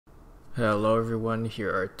Hello everyone,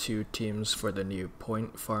 here are two teams for the new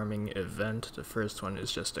point farming event. The first one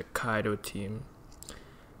is just a Kaido team.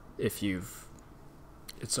 It's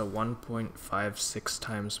a 1.56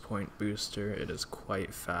 times point booster. It is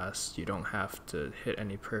quite fast. You don't have to hit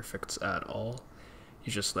any perfects at all.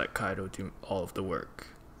 You just let Kaido do all of the work.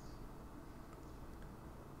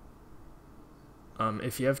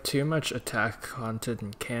 If you have too much attack content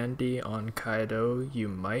and candy on Kaido, you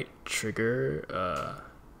might trigger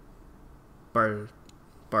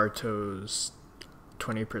Barto's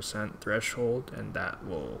 20% threshold, and that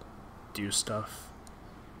will do stuff.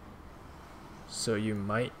 So you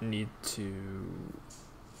might need to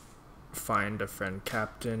find a friend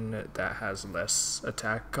captain that has less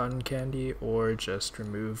attack on candy, or just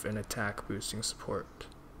remove an attack boosting support.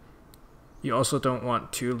 You also don't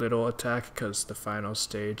want too little attack because the final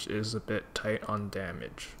stage is a bit tight on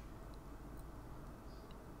damage.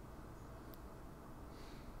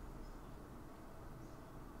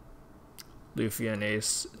 Luffy and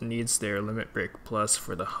Ace needs their Limit Break Plus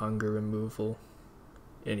for the hunger removal.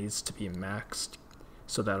 It needs to be maxed,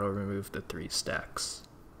 so that'll remove the 3 stacks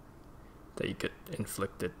that you get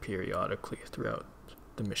inflicted periodically throughout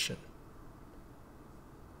the mission.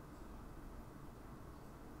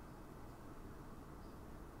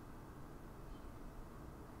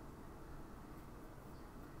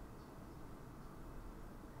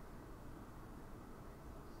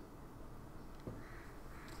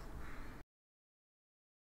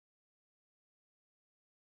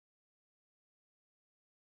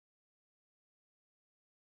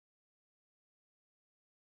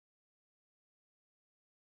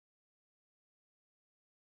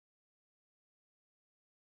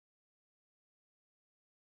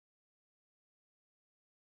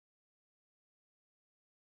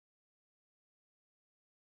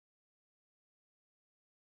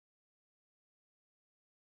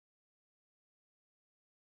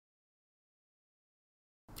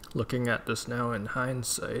 Looking at this now in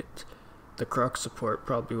hindsight, the Croc support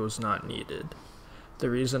probably was not needed. The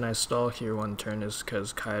reason I stall here one turn is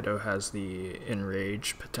because Kaido has the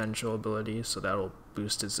Enrage potential ability, so that'll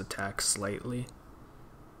boost his attack slightly.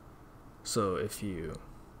 So if you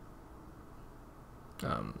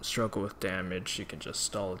struggle with damage, you can just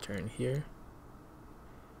stall a turn here,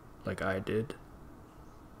 like I did,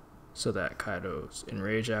 so that Kaido's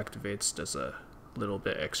Enrage activates, does a little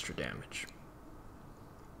bit extra damage.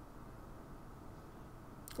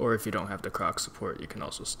 Or if you don't have the Croc support, you can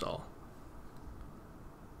also stall.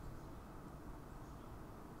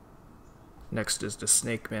 Next is the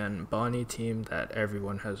SNAKEMAN Bonney team that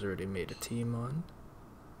everyone has already made a team on.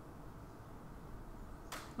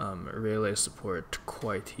 Relay support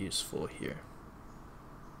quite useful here.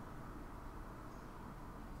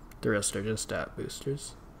 The rest are just stat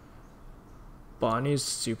boosters. Bonney's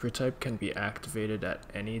super type can be activated at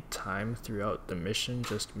any time throughout the mission.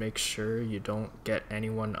 Just make sure you don't get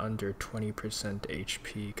anyone under 20%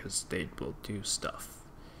 HP because they will do stuff.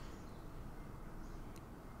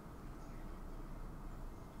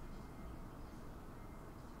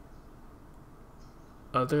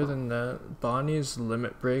 Other than that, Bonney's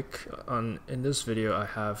limit break, in this video I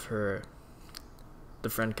have her, the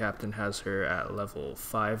friend captain has her at level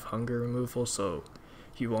 5 hunger removal, so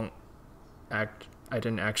you won't I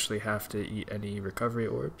didn't actually have to eat any recovery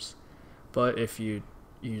orbs, but if you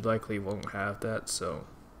likely won't have that, so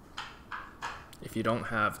if you don't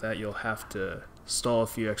have that, you'll have to stall a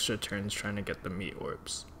few extra turns trying to get the meat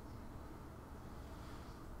orbs.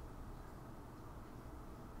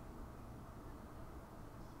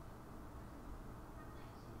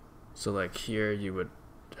 So like here you would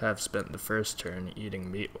have spent the first turn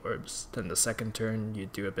eating meat orbs, then the second turn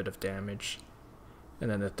you'd do a bit of damage, and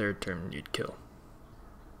then the third turn you'd kill.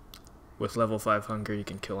 With level 5 hunger you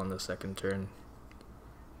can kill on the second turn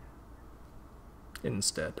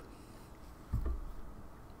instead.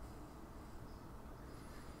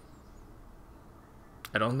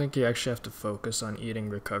 I don't think you actually have to focus on eating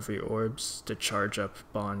recovery orbs to charge up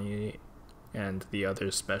Bonney and the other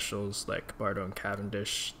specials like Bardo and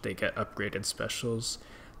Cavendish. They get upgraded specials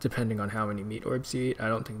depending on how many meat orbs you eat. I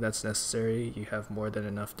don't think that's necessary. You have more than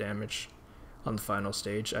enough damage on the final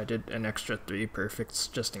stage. I did an extra 3 perfects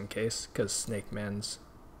just in case, because SNAKEMAN's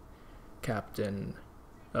captain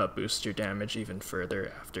boosts your damage even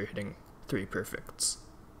further after hitting 3 perfects.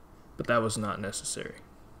 But that was not necessary.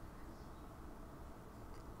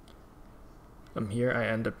 Here I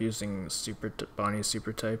end up using Bonney's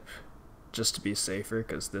super type just to be safer,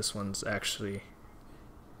 because this one's actually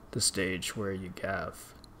the stage where you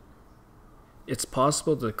gav. It's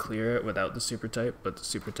possible to clear it without the super type, but the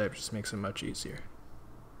super type just makes it much easier.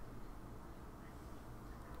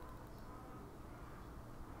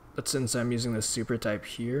 But since I'm using the super type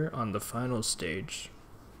here on the final stage,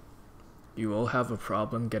 you will have a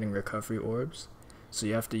problem getting recovery orbs, so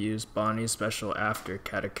you have to use Bonney's special after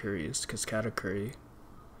Katakuri's, because Katakuri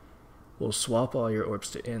will swap all your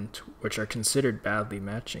orbs to int, which are considered badly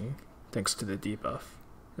matching thanks to the debuff,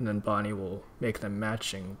 and then Bonney will make them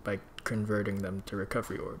matching by converting them to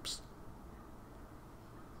recovery orbs.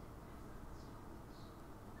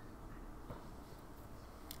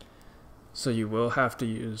 So you will have to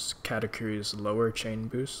use Katakuri's lower chain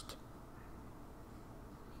boost,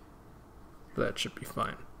 but that should be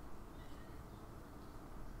fine.